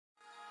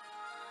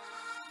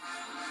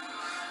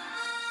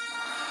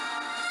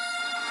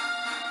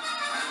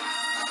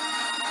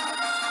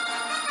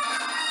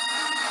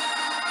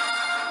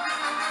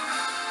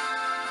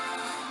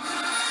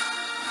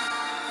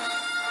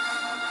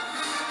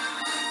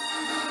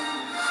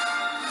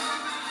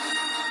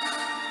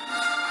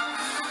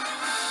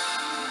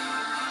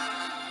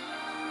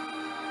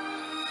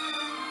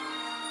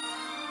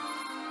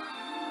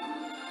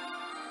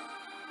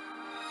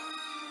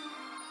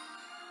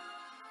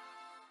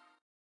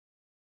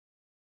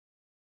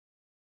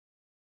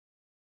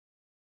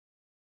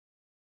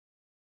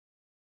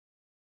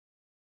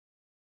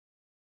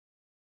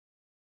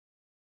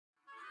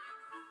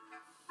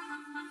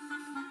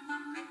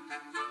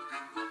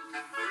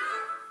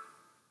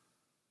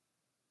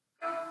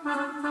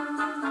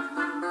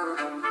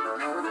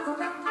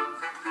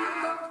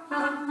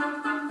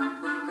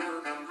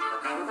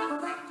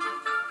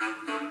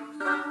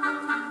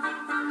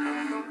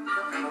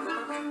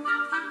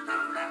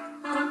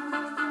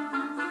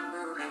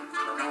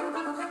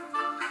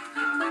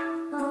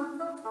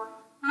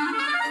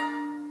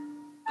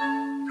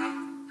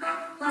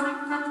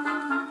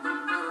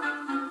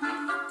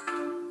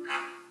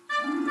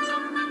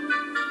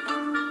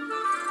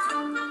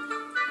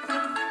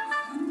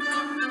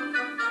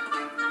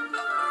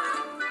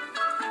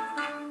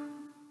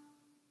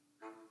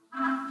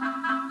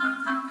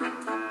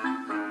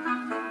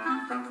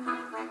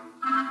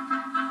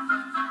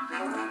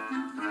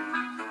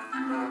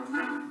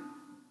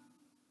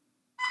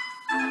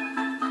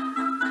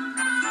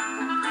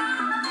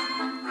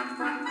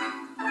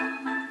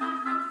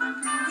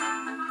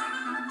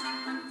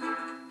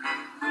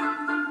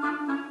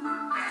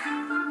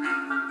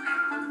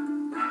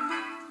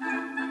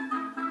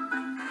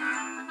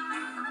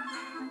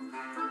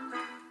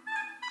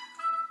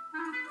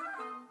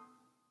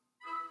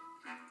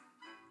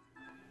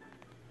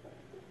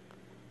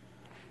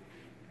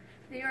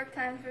New York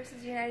Times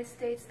versus United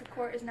States. The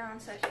court is now in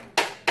session.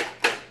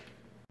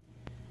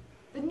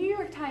 The New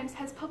York Times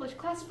has published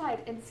classified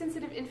and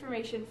sensitive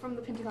information from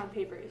the Pentagon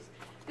Papers.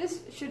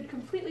 This should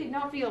completely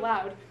not be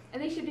allowed,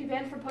 and they should be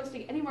banned from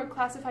posting any more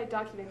classified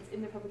documents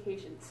in their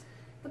publications.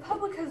 The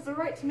public has the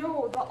right to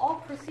know about all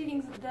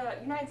proceedings the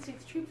United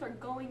States troops are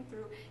going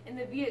through in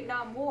the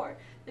Vietnam War.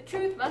 The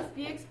truth must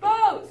be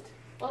exposed!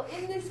 Well,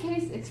 in this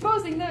case,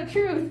 exposing the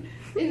truth,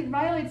 it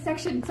violates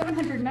Section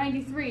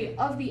 793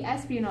 of the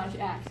Espionage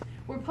Act,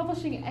 where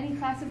publishing any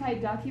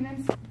classified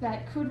documents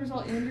that could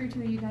result in injury to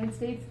the United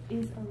States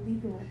is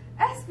illegal.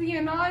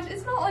 Espionage?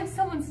 It's not like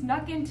someone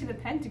snuck into the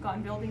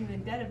Pentagon building in the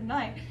dead of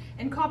night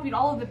and copied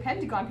all of the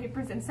Pentagon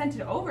Papers and sent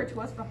it over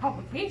to us for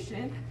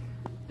publication.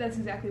 That's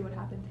exactly what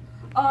happened.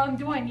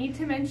 Do I need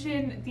to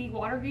mention the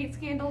Watergate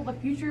scandal, the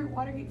future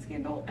Watergate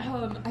scandal? I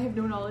have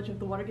no knowledge of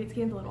the Watergate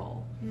scandal at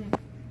all.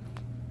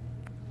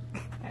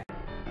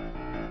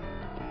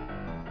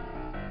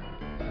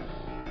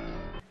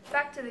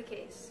 Back to the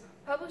case.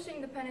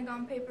 Publishing the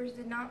Pentagon Papers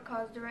did not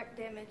cause direct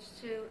damage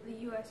to the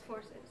U.S.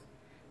 forces.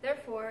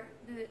 Therefore,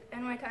 the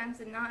NY Times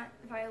did not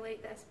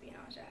violate the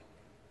Espionage Act.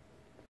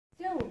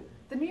 Still,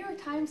 the New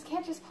York Times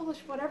can't just publish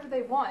whatever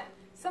they want.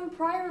 Some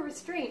prior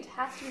restraint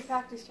has to be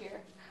practiced here.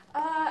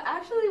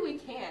 Actually we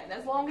can,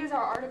 as long as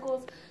our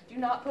articles do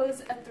not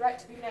pose a threat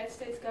to the United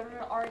States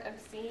government, aren't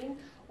obscene,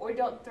 or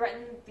don't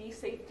threaten the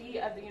safety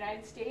of the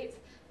United States,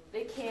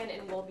 they can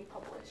and will be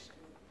published.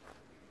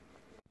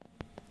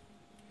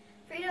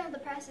 Freedom of the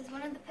press is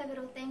one of the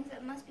pivotal things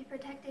that must be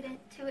protected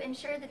to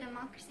ensure the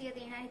democracy of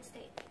the United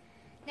States.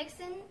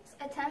 Nixon's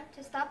attempt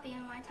to stop the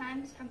NY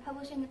Times from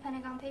publishing the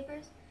Pentagon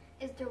Papers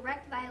is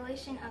direct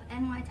violation of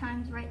NY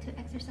Times' right to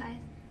exercise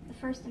the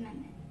First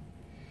Amendment.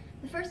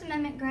 The First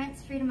Amendment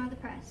grants freedom of the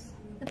press.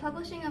 The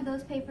publishing of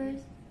those papers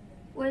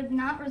would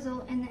not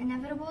result in the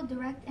inevitable,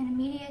 direct, and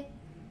immediate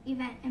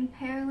event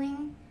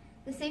imperiling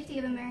the safety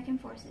of American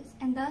forces,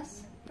 and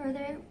thus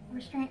further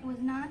restraint was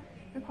not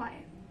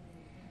required.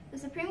 The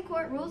Supreme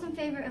Court rules in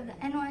favor of the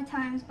NY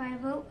Times by a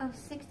vote of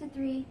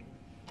 6-3.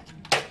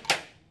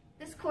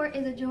 This court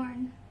is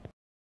adjourned.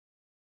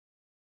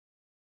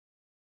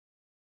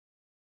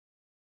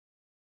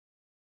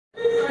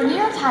 The New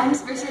York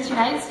Times versus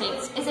United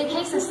States is a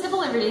case of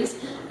civil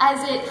liberties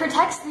as it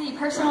protects the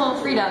personal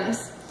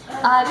freedoms.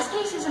 This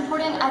case is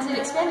important as it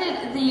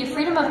expanded the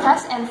freedom of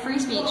press and free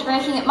speech by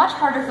making it much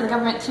harder for the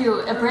government to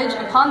abridge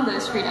upon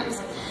those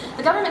freedoms.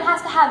 The government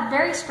has to have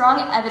very strong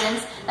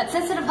evidence that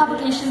sensitive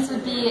publications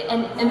would be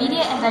an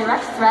immediate and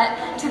direct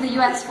threat to the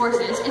U.S.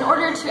 forces in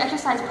order to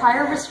exercise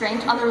prior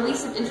restraint on the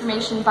release of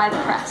information by the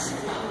press.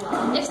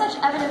 If such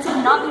evidence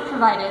cannot be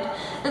provided,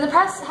 then the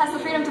press has the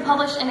freedom to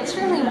publish an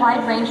extremely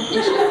wide range of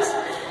issues.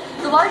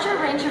 The larger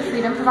range of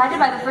freedom provided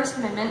by the First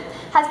Amendment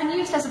has been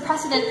used as a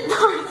precedent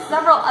for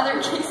several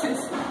other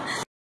cases.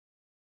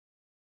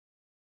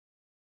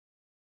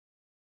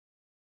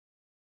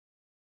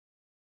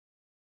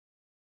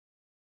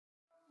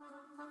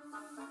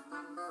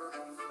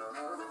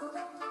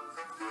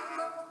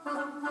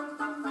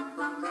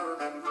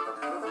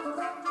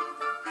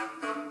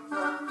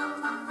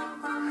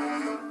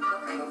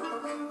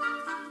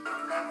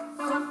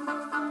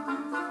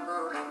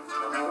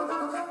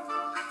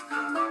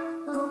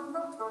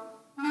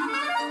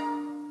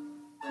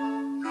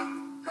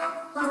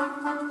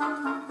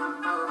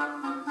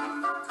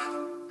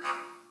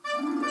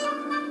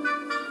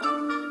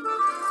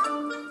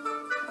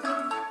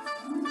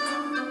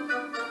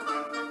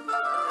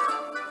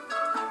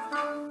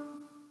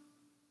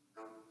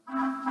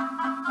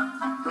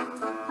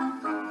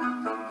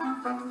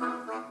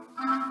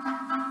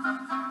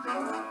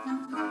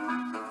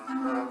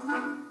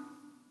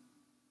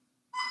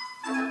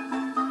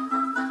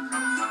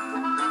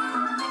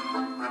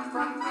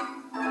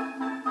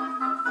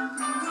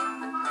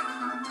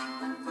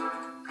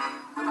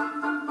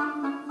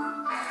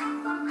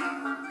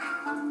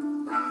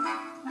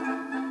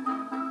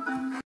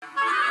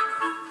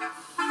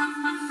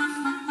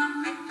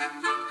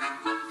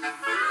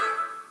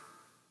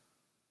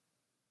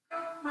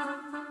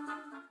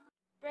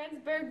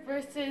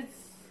 versus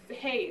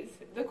Hayes.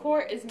 The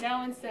court is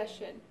now in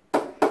session.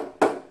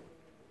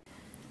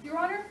 Your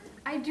Honor,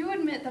 I do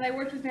admit that I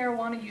worked with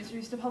marijuana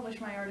users to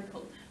publish my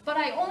article, but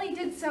I only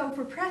did so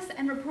for press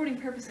and reporting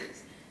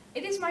purposes.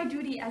 It is my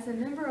duty as a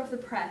member of the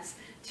press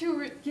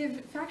to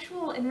give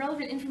factual and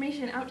relevant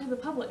information out to the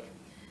public.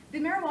 The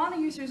marijuana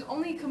users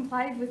only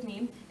complied with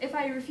me if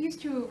I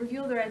refused to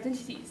reveal their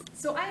identities,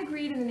 so I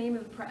agreed in the name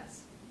of the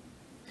press.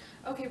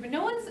 Okay, but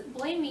no one's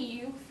blaming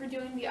you for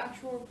doing the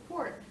actual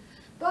report.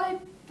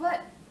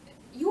 But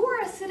you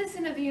are a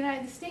citizen of the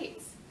United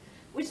States,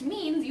 which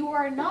means you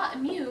are not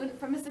immune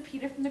from a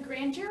subpoena from the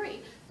grand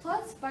jury.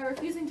 Plus, by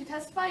refusing to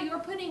testify, you are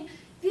putting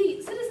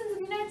the citizens of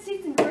the United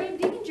States in grave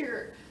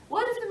danger.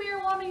 What if the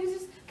marijuana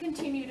users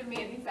continue to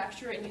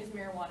manufacture and use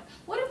marijuana?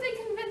 What if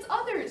they convince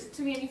others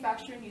to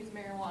manufacture and use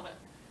marijuana?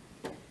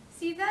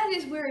 See, that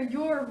is where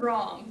you're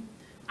wrong.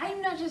 I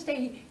am not just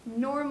a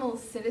normal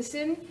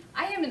citizen,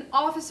 I am an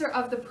officer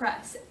of the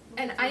press,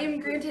 and I am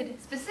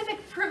granted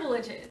specific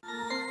privileges.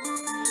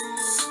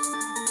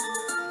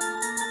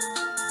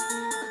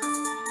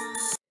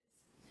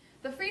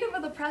 The Freedom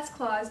of the Press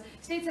Clause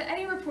states that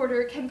any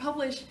reporter can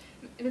publish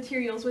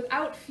materials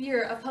without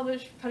fear of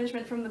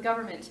punishment from the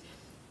government,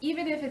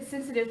 even if it's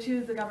sensitive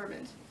to the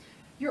government.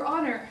 Your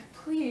Honor,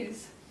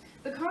 please,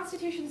 the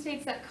Constitution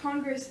states that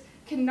Congress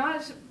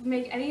cannot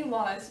make any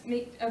laws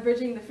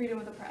abridging the freedom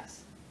of the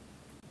press.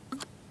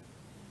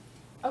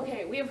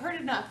 Okay, we have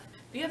heard enough.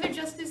 The other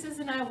justices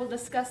and I will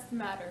discuss the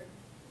matter.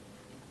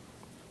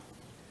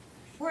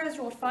 Court has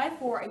ruled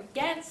 5-4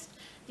 against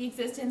the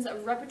existence of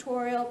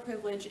reportorial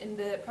privilege in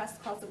the press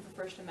clause of the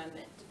First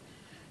Amendment.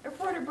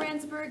 Reporter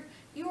Branzburg,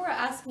 you are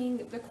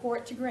asking the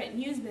court to grant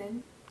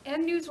newsmen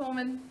And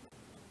newswoman.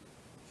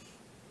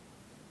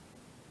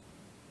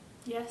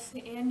 Yes,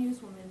 and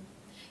newswomen.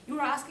 You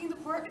are asking the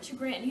court to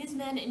grant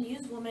newsmen and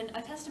newswomen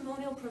a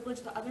testimonial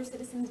privilege that other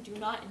citizens do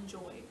not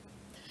enjoy.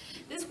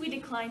 This we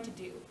decline to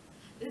do.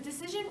 The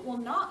decision will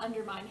not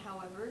undermine,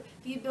 however,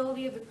 the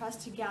ability of the press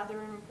to gather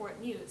and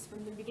report news.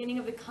 From the beginning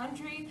of the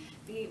country,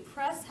 the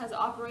press has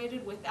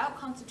operated without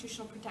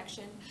constitutional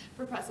protection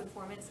for press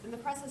informants, and the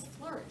press has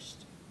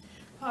flourished.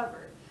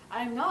 However,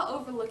 I am not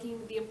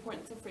overlooking the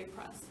importance of free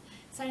press.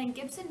 Citing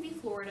Gibson v.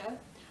 Florida,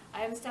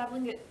 I am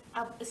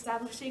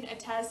establishing a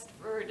test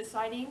for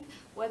deciding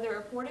whether a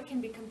reporter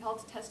can be compelled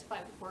to testify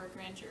before a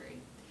grand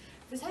jury.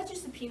 For such a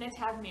subpoena to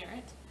have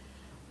merit,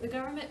 the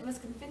government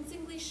must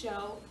convincingly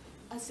show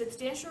a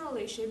substantial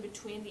relation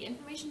between the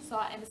information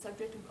sought and the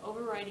subject of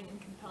overriding and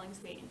compelling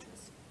state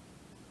interest.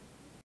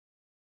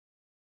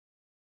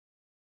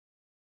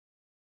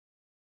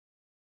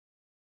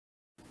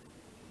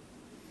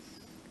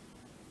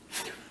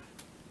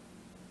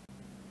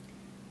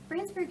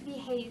 Branzburg v.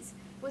 Hayes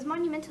was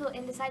monumental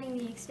in deciding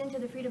the extent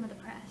of the freedom of the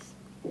press.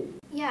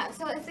 Yeah,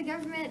 so if the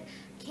government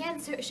can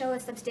show a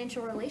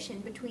substantial relation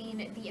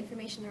between the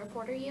information the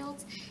reporter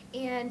yields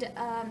and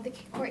the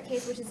court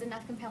case, which is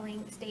enough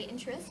compelling state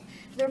interest,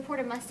 the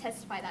reporter must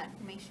testify that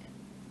information.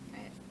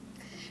 Right?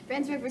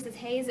 Branzburg versus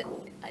Hayes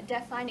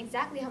defined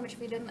exactly how much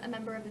freedom a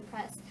member of the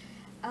press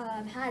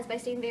has by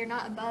stating they are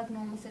not above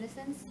normal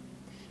citizens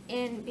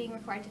in being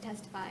required to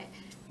testify,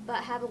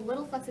 but have a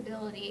little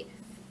flexibility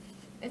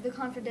if the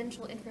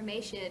confidential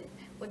information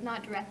would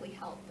not directly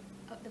help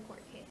the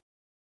court case.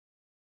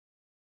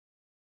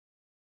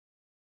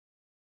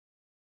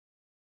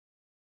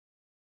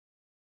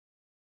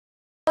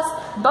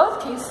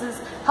 Both cases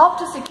help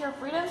to secure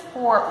freedoms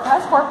for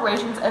press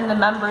corporations and the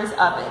members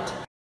of it.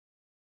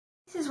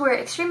 Cases were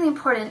extremely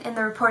important in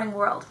the reporting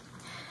world.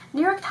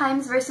 New York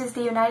Times versus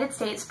the United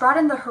States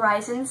broadened the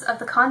horizons of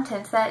the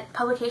content that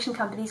publication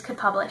companies could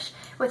publish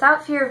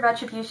without fear of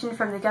retribution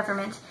from the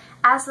government,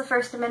 as the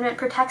First Amendment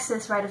protects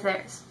this right of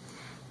theirs.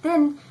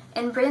 Then,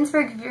 in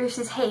Branzburg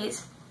versus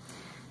Hayes,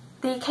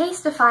 the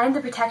case defined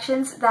the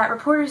protections that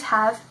reporters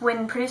have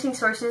when producing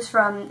sources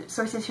from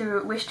sources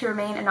who wish to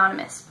remain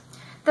anonymous.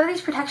 Though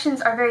these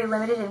protections are very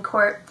limited in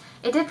court,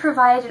 it did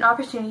provide an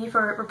opportunity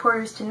for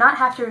reporters to not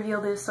have to reveal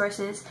those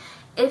sources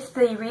if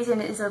the reason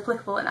is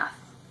applicable enough.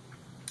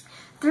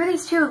 Through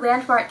these two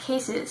landmark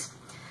cases,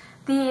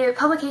 the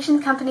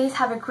publication companies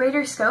have a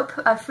greater scope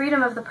of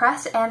freedom of the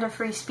press and of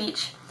free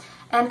speech,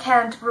 and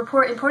can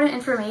report important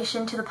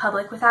information to the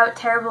public without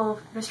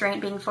terrible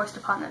restraint being forced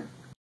upon them.